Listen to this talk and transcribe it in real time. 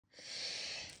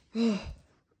I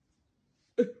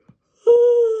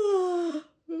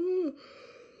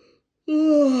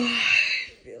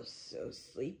feel so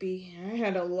sleepy. I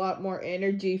had a lot more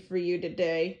energy for you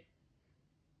today.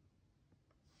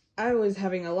 I was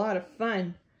having a lot of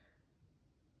fun.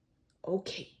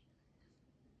 Okay.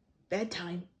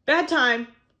 Bedtime. Bedtime!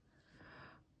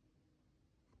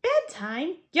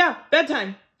 Bedtime? Yeah,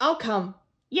 bedtime. I'll come.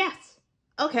 Yes.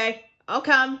 Okay, I'll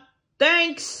come.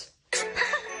 Thanks.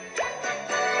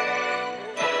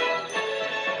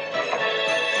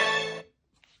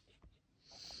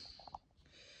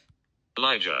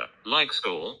 Elijah, like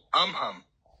school? Hum.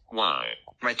 Why?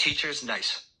 My teacher's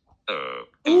nice. Oh.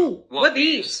 Ooh, what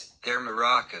these? They're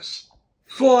maracas.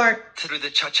 For To the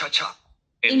cha-cha-cha.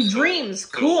 in dreams.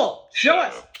 Cool. Show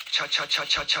us.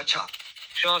 Cha-cha-cha-cha-cha-cha.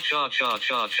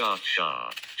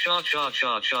 Cha-cha-cha-cha-cha-cha-cha.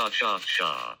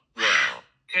 Cha-cha-cha-cha-cha-cha. Well,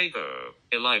 Capo,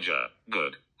 Elijah,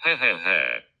 good. Hey, hey,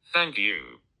 hey. Thank you.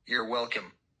 You're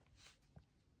welcome.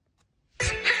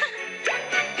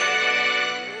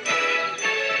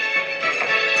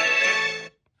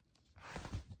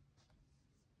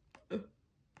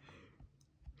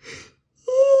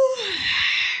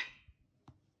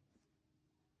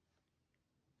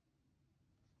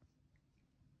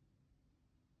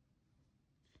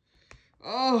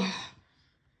 Oh,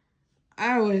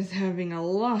 I was having a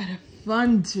lot of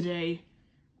fun today.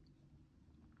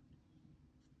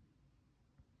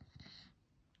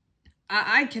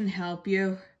 I can help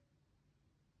you.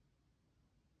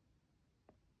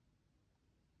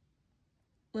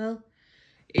 Well,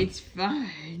 it's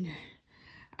fine.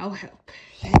 I'll help.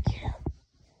 Thank you.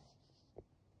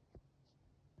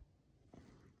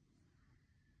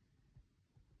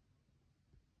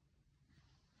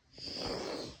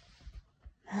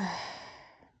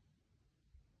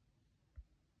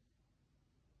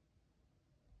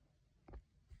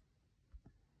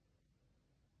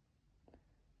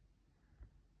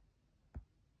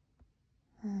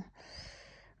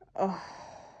 Oh.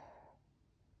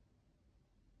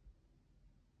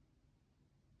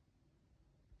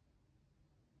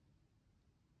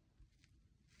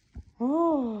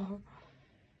 Oh.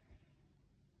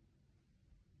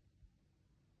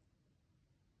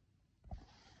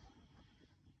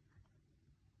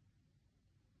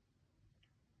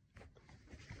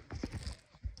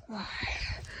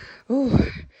 Oh,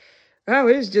 I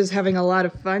was just having a lot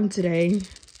of fun today.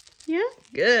 Yeah,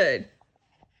 good.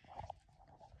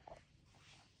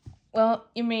 Well,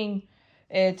 you mean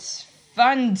it's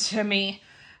fun to me.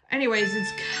 Anyways,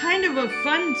 it's kind of a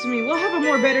fun to me. We'll have a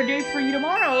more better day for you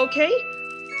tomorrow, okay?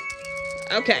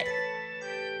 Okay.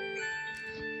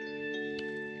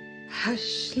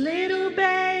 Hush, little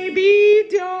baby,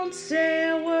 don't say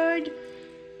a word.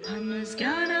 Mama's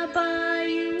gonna buy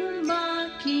you a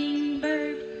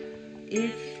mockingbird.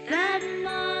 If that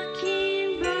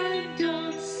mockingbird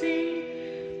don't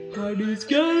sing, Honey's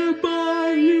gonna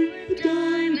buy you a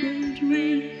diamond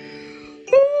ring.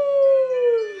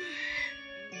 Ooh.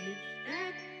 If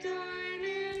that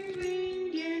diamond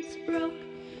ring gets broke,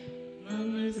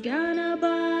 Mama's gonna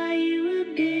buy you a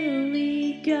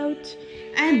billy goat.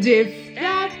 And if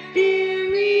that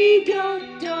billy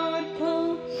goat don't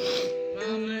pull,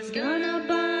 Mama's gonna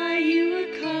buy you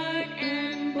a cart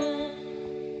and bull.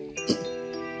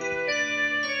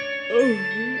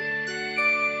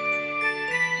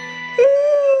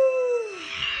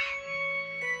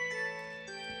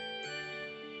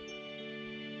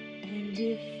 And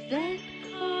if that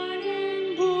cart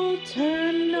and bull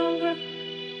turn over,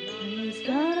 Mama's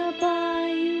gonna buy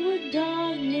you a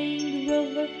dog named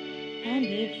Rover. And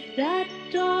if that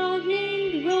dog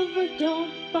named Rover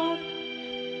don't bark,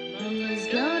 Mama's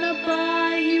gonna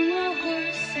buy you a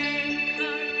horse and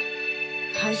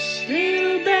cart. Hush,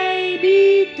 little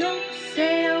baby, don't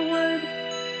say a word.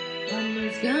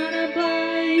 Mama's gonna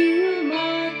buy you a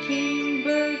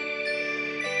mockingbird.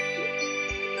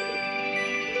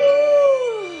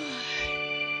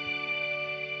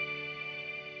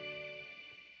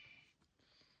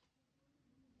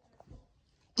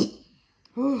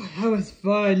 Oh, that was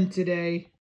fun today.